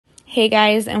Hey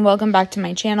guys, and welcome back to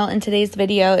my channel. And today's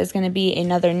video is going to be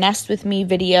another nest with me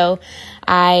video.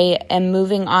 I am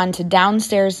moving on to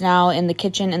downstairs now in the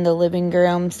kitchen and the living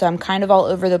room, so I'm kind of all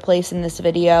over the place in this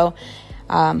video.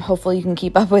 Hopefully you can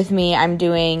keep up with me. I'm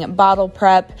doing bottle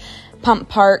prep, pump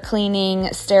part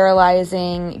cleaning,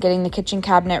 sterilizing, getting the kitchen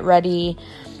cabinet ready,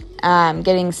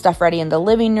 getting stuff ready in the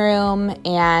living room,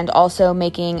 and also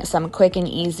making some quick and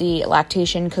easy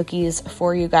lactation cookies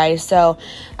for you guys. So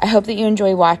I hope that you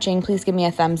enjoy watching. Please give me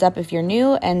a thumbs up if you're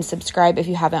new and subscribe if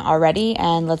you haven't already,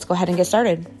 and let's go ahead and get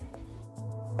started.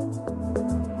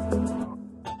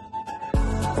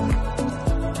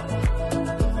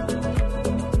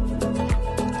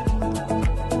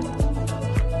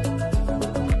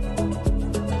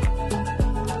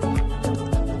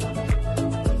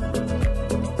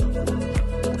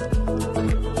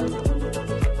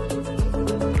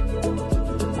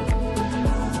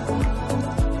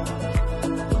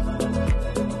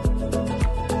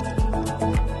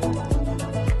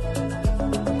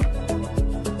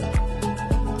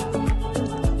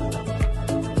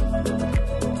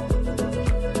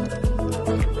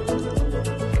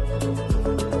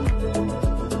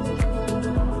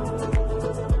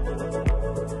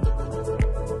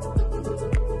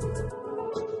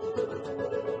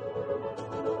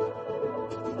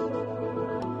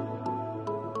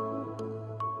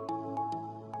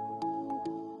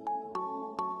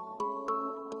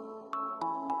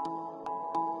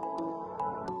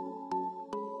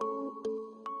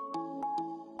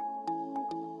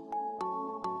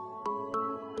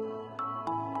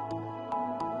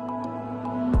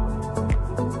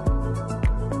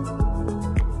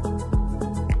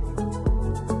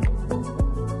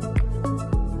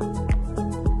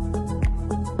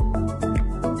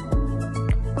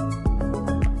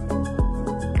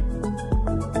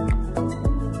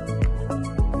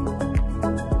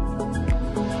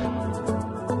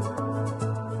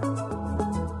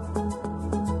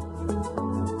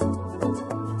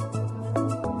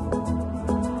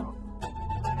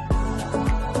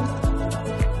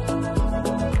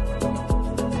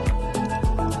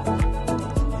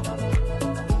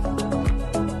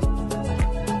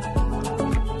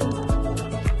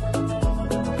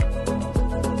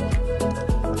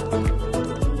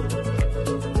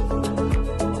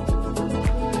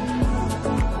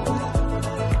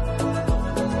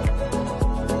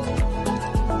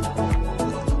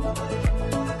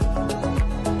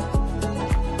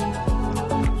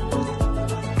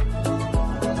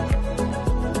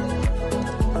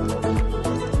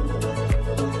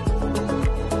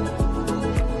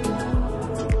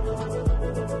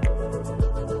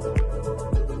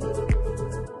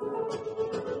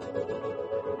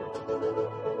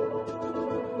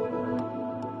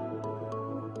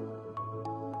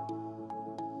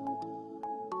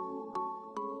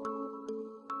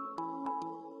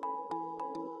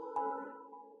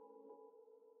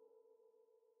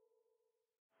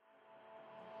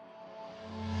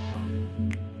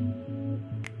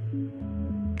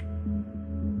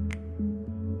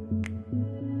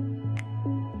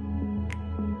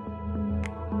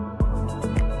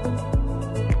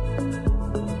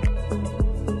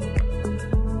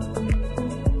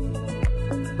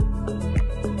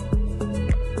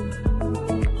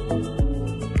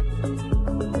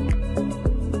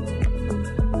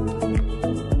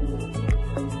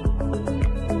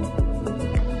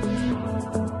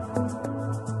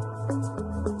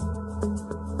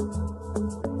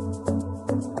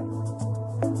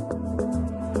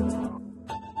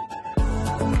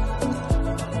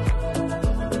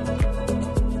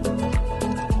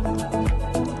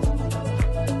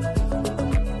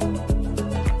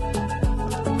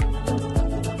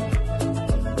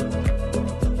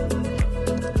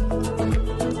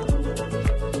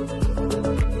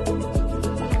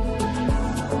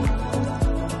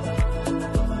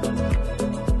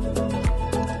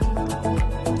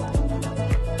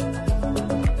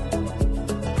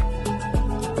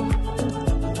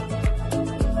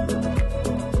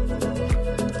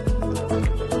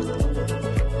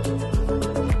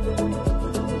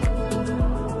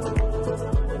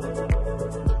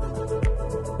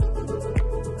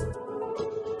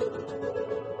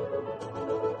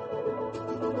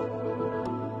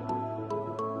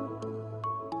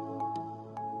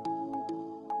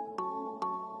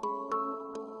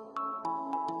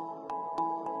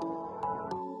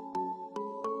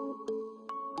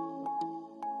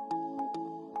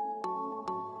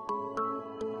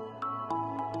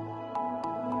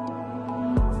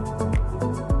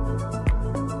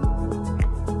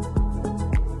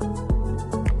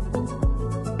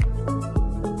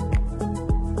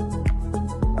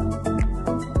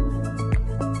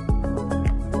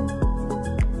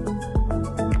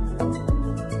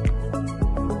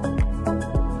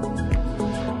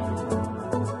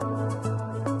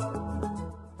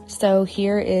 So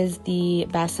here is the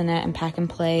bassinet and pack and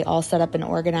play all set up and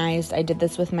organized. I did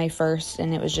this with my first,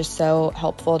 and it was just so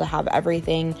helpful to have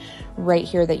everything right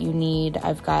here that you need.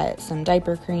 I've got some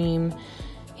diaper cream,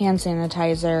 hand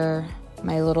sanitizer,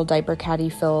 my little diaper caddy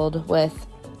filled with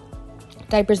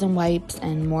diapers and wipes,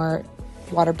 and more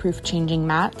waterproof changing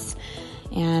mats.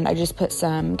 And I just put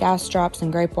some gas drops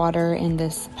and gripe water in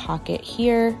this pocket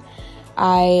here.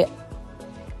 I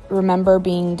remember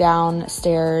being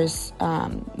downstairs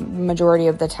majority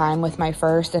of the time with my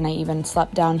first, and I even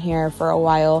slept down here for a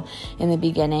while in the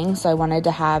beginning, so I wanted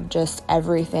to have just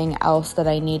everything else that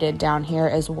I needed down here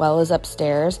as well as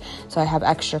upstairs. So I have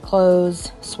extra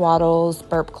clothes, swaddles,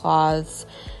 burp cloths,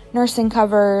 nursing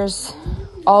covers,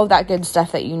 all of that good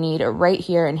stuff that you need right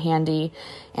here and handy,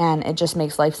 and it just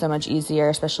makes life so much easier,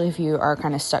 especially if you are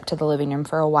kind of stuck to the living room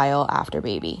for a while after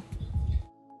baby.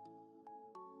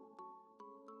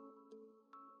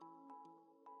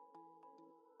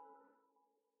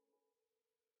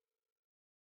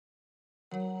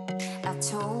 I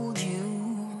told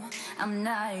you I'm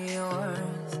not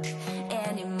yours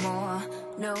anymore.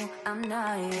 No, I'm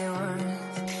not yours.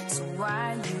 So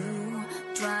why you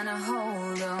trying to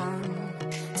hold on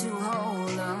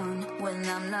when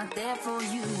I'm not there for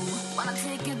you? Wanna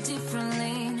take a different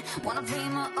lane, wanna play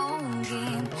my own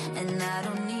game, and I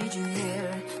don't need you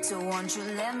here, so won't you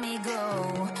let me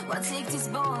go? Wanna take this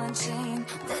ball and chain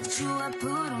that you have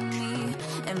put on me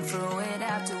and throw it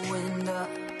out the window.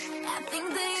 I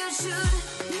think that you should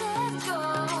let go,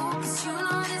 'cause you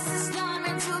know this is not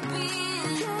meant to be.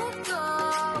 Let go.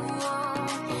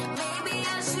 Maybe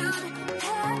I should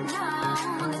have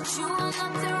known that you are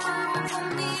not the right one for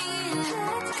me.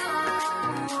 Let go.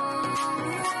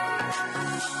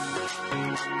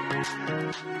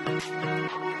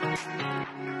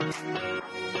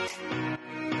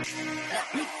 Let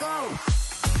me go.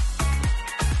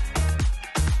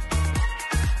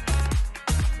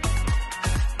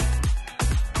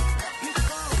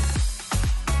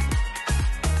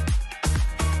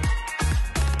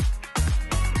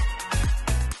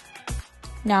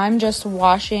 Now I'm just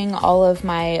washing all of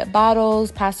my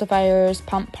bottles, pacifiers,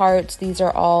 pump parts. These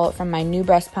are all from my new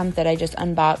breast pump that I just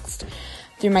unboxed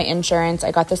through my insurance.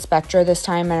 I got the Spectra this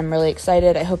time, and I'm really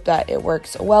excited. I hope that it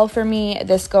works well for me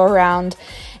this go around.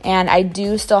 And I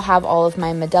do still have all of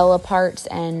my Medela parts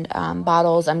and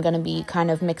bottles I'm going to be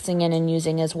kind of mixing in and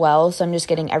using as well. So I'm just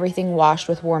getting everything washed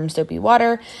with warm soapy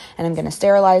water, and I'm going to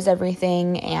sterilize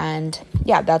everything. And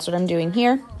yeah, that's what I'm doing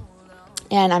here.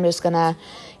 And I'm just going to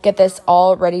get this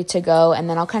all ready to go, and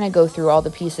then I'll kind of go through all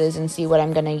the pieces and see what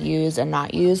I'm going to use and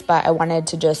not use, but I wanted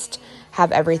to just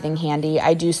have everything handy.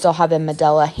 I do still have a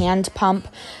Medela hand pump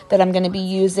that I'm going to be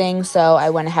using, so I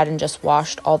went ahead and just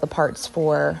washed all the parts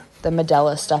for the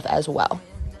Medela stuff as well.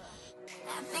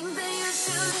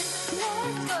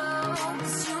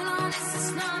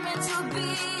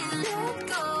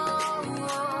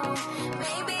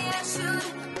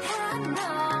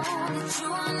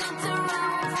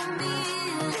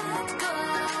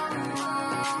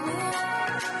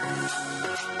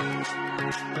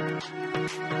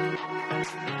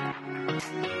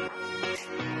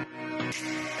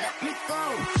 Let me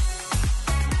go.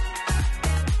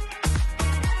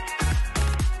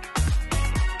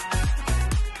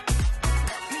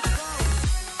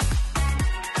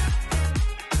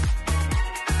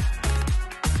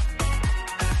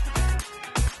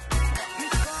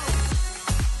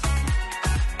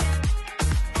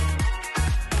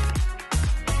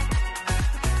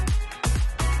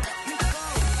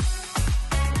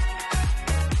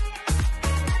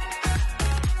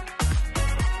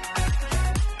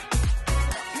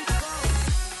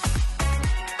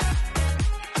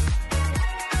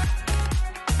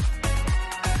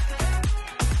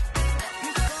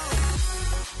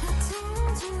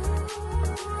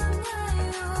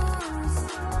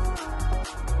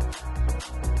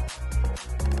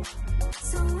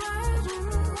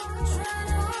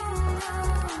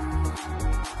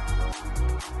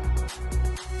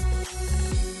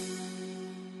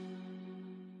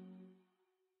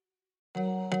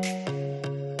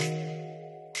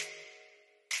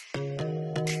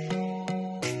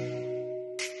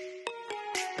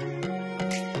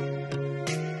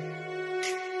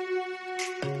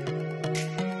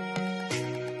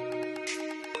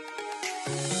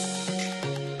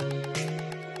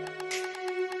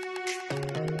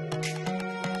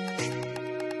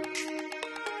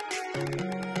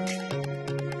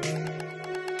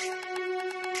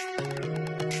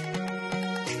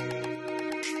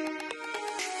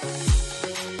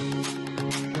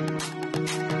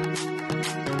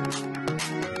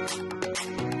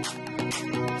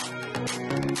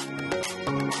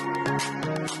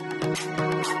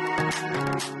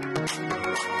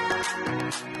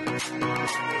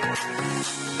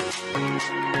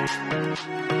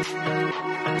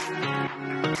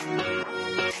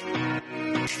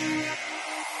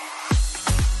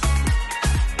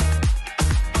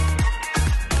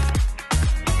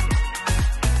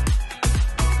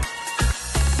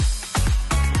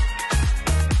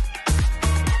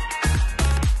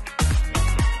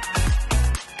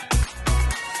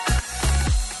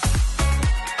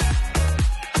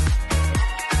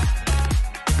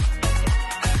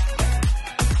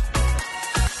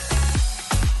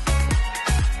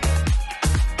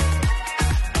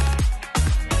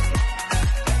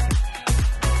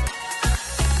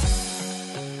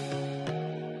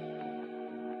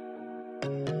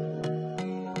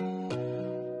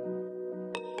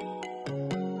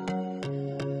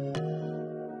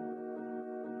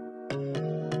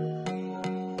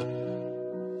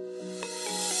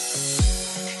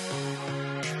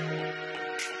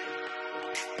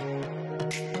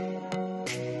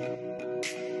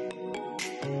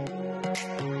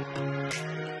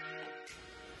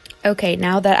 Okay,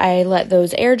 now that I let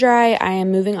those air dry, I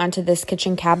am moving on to this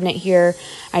kitchen cabinet here.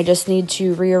 I just need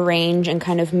to rearrange and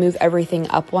kind of move everything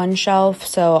up one shelf.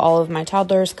 So all of my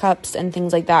toddler's cups and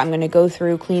things like that, I'm going to go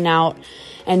through, clean out,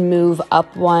 and move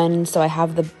up one so I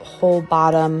have the whole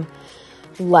bottom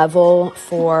level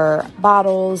for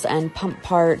bottles and pump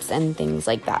parts and things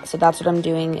like that. So that's what I'm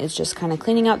doing, is just kind of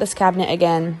cleaning out this cabinet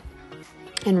again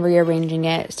and rearranging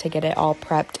it to get it all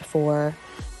prepped for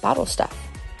bottle stuff.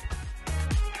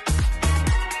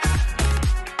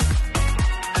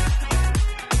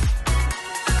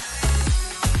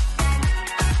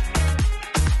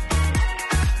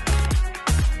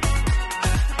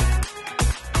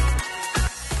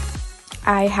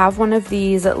 I have one of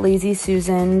these Lazy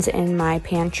Susans in my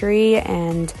pantry,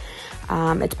 and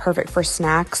it's perfect for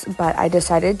snacks, but I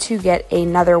decided to get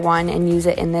another one and use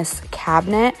it in this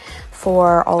cabinet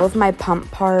for all of my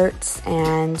pump parts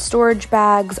and storage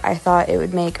bags. I thought it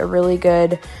would make a really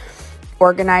good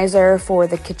organizer for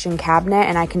the kitchen cabinet,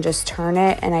 and I can just turn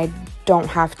it and I don't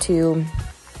have to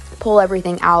pull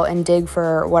everything out and dig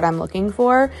for what I'm looking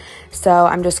for. So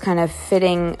I'm just kind of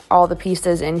fitting all the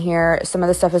pieces in here. Some of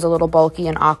the stuff is a little bulky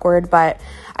and awkward, but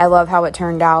I love how it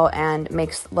turned out and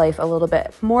makes life a little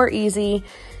bit more easy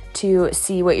to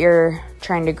see what you're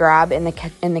trying to grab in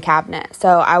the cabinet.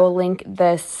 So I will link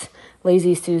this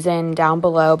Lazy Susan down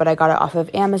below, but I got it off of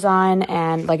Amazon,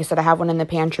 and like I said, I have one in the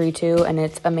pantry too, and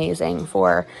it's amazing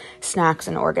for snacks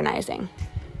and organizing.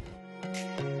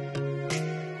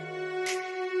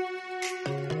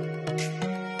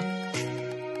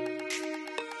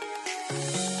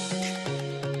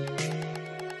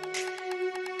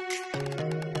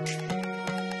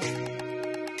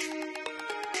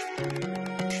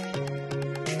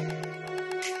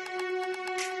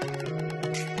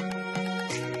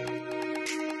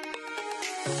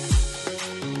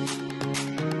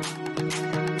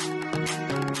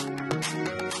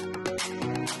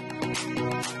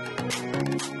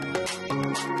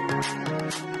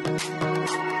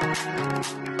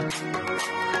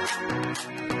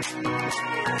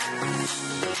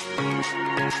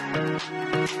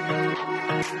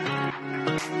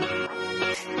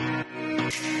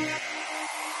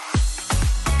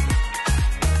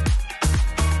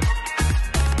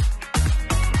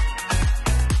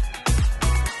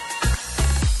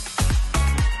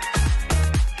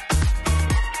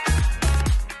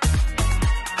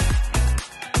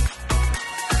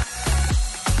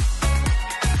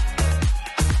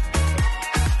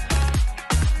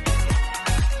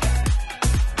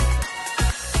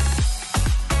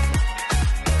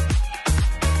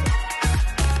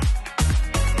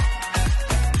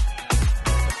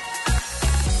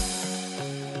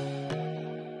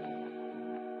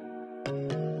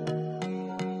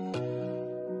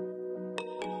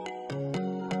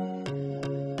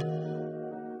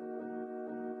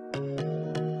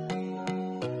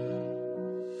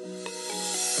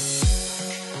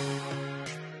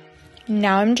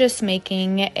 Now I'm just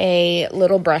making a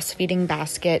little breastfeeding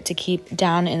basket to keep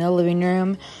down in the living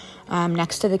room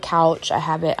next to the couch. I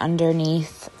have it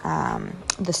underneath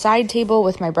the side table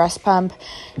with my breast pump.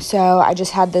 So I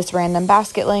just had this random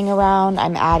basket laying around.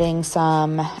 I'm adding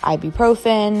some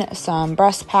ibuprofen, some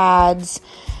breast pads,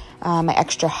 my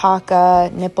extra Haka,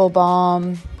 nipple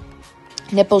balm,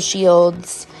 nipple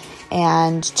shields,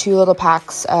 and 2 little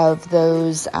packs of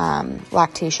those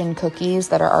lactation cookies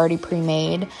that are already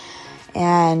pre-made.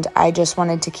 And I just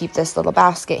wanted to keep this little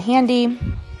basket handy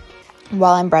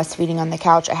while I'm breastfeeding on the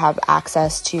couch. I have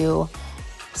access to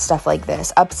stuff like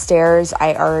this. Upstairs,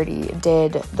 I already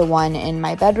did the one in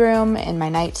my bedroom, in my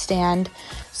nightstand.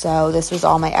 So this was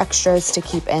all my extras to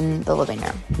keep in the living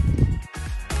room.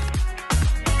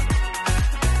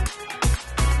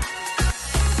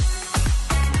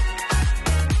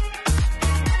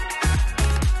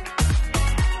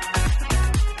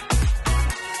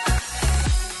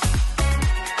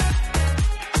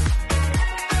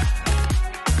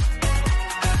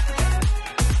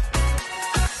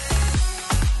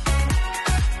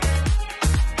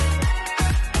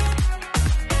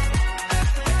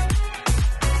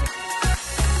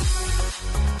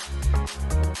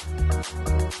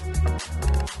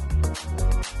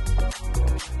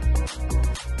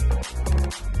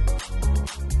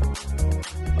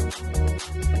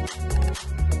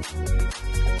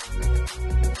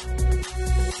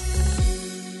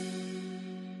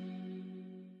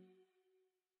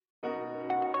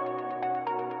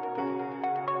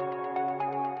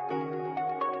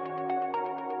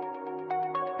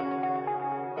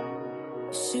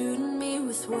 Shooting me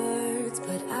with words,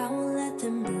 but I won't let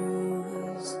them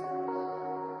bruise.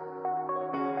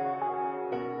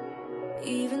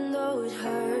 Even though it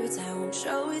hurts, I won't won't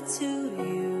show it to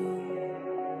you.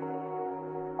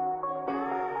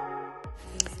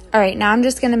 All right, now I'm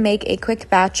just gonna make a quick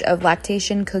batch of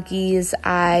lactation cookies.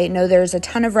 I know there's a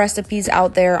ton of recipes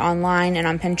out there online and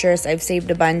on Pinterest. I've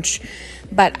saved a bunch,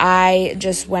 but I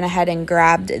just went ahead and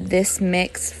grabbed this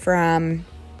mix from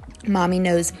Mommy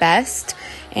Knows Best,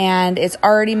 and it's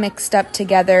already mixed up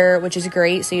together, which is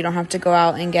great, so you don't have to go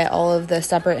out and get all of the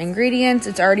separate ingredients.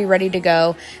 It's already ready to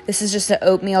go. This is just an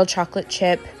oatmeal chocolate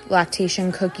chip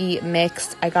lactation cookie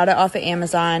mix. I got it off of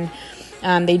Amazon.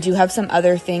 They do have some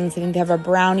other things. I think they have a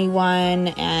brownie one,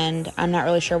 and I'm not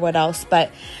really sure what else,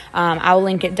 but I'll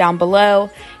link it down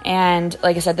below. And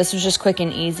like I said, this was just quick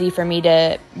and easy for me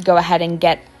to go ahead and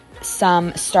get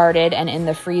some started and in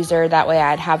the freezer. That way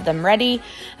I'd have them ready,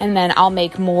 and then I'll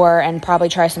make more and probably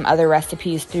try some other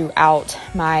recipes throughout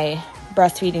my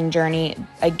breastfeeding journey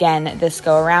again this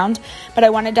go around. But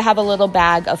I wanted to have a little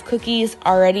bag of cookies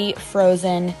already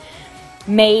frozen,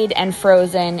 made and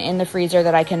frozen in the freezer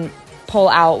that I can pull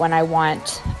out when I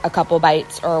want a couple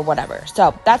bites or whatever.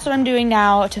 So that's what I'm doing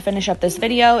now to finish up this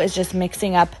video, is just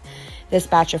mixing up this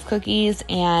batch of cookies,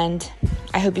 and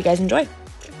I hope you guys enjoy.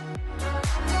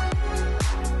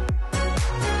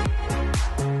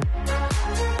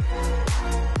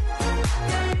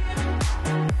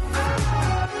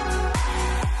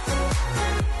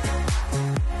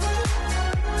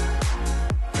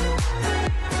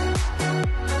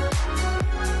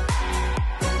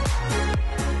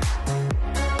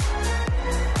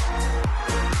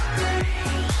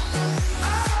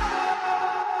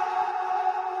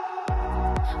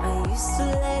 I used to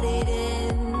let it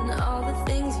in, all the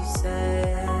things you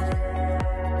said.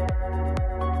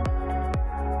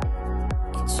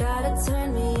 You try to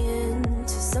turn me into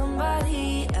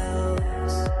somebody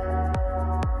else,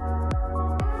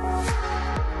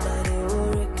 but it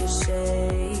will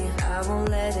ricochet. I won't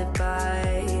let it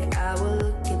bite. I will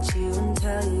look at you and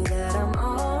tell you that I'm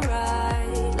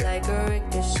alright. Like a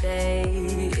ricochet,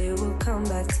 it will come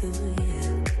back to you.